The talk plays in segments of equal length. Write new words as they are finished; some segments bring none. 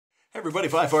Hey everybody,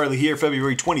 Phi Farley here,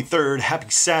 February 23rd. Happy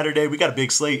Saturday. We got a big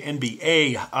slate.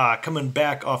 NBA coming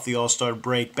back off the All-Star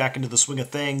break, back into the swing of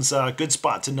things. Good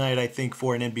spot tonight, I think,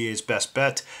 for an NBA's best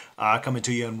bet. Coming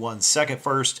to you in 1 second.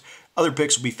 First, other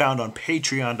picks will be found on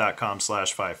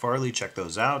patreon.com/Phi Farley. Check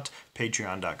those out.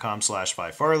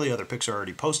 Patreon.com/Phi Farley. Other picks are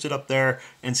already posted up there.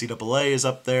 NCAA is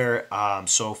up there,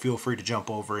 so feel free to jump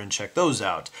over and check those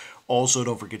out. Also,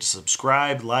 don't forget to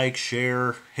subscribe, like,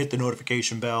 share, hit the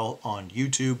notification bell on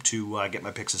YouTube to get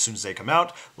my picks as soon as they come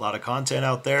out. A lot of content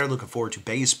out there. Looking forward to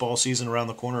baseball season around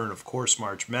the corner and, of course,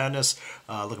 March Madness.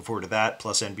 Looking forward to that,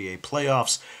 plus NBA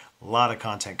playoffs. A lot of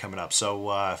content coming up.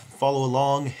 So follow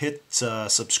along, hit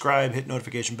subscribe, hit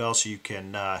notification bell so you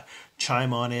can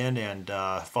chime on in and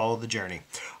follow the journey.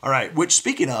 All right, which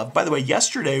speaking of, by the way,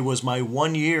 yesterday was my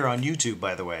 1 year on YouTube,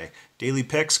 by the way. Daily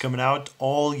picks coming out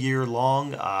all year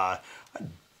long. I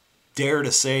dare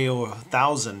to say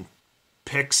 1,000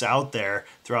 picks out there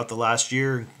throughout the last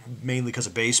year, mainly because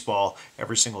of baseball.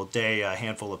 Every single day, a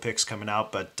handful of picks coming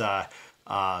out, but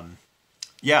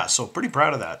yeah, so pretty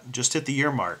proud of that. Just hit the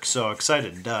year mark, so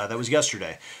excited. That was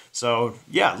yesterday. So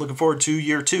yeah, looking forward to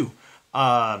year two.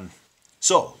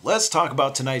 So let's talk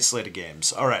about tonight's slate of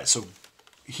games. All right, so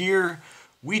here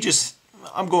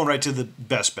I'm going right to the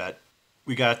best bet.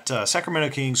 We got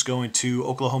Sacramento Kings going to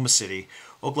Oklahoma City.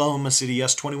 Oklahoma City,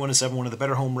 yes, 21-7, one of the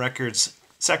better home records.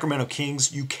 Sacramento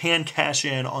Kings, you can cash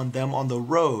in on them on the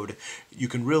road. You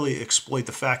can really exploit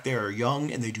the fact they are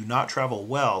young and they do not travel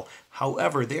well.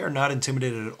 However, they are not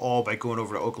intimidated at all by going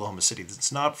over to Oklahoma City.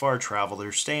 It's not far travel.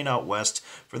 They're staying out west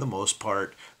for the most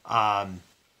part. And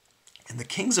the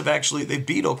Kings they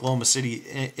beat Oklahoma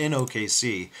City in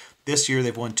OKC. This year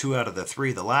they've won 2 out of the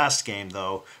 3. The last game,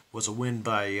 though, was a win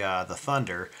by the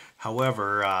Thunder.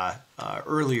 However,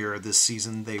 earlier this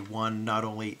season they won not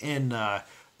only in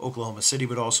Oklahoma City,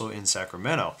 but also in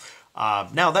Sacramento.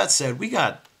 Now, that said, we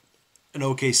got an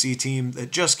OKC team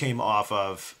that just came off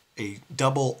of a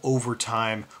double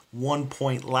overtime,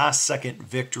 1-point last-second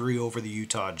victory over the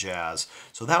Utah Jazz.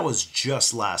 So that was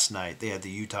just last night. They had the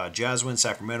Utah Jazz win,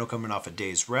 Sacramento coming off a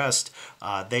day's rest.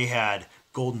 They had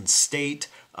Golden State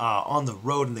on the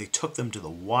road, and they took them to the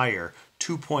wire.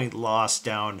 2-point loss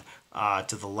down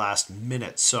to the last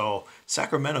minute. So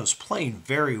Sacramento's playing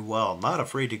very well, not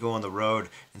afraid to go on the road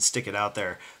and stick it out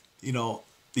there. You know,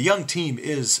 the young team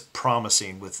is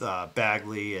promising with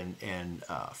Bagley and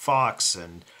Fox,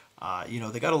 and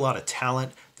they got a lot of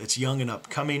talent that's young and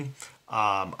upcoming.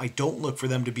 I don't look for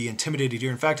them to be intimidated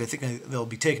here. In fact, I think they'll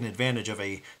be taking advantage of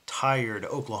a tired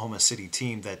Oklahoma City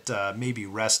team that may be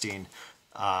resting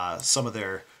some of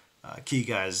their key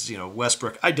guys.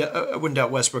 Westbrook. I wouldn't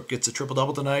doubt Westbrook gets a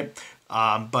triple-double tonight,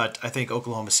 but I think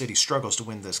Oklahoma City struggles to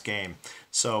win this game.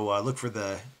 So look for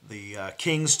the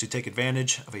Kings to take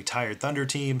advantage of a tired Thunder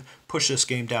team, push this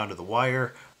game down to the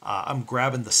wire. I'm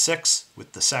grabbing the 6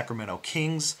 with the Sacramento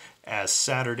Kings as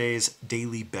Saturday's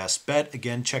daily best bet.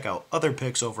 Again, check out other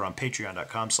picks over on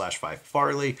patreon.com/Phi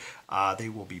Farley. They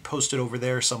will be posted over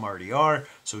there. Some already are,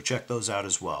 so check those out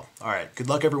as well. All right, good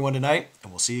luck everyone tonight,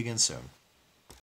 and we'll see you again soon.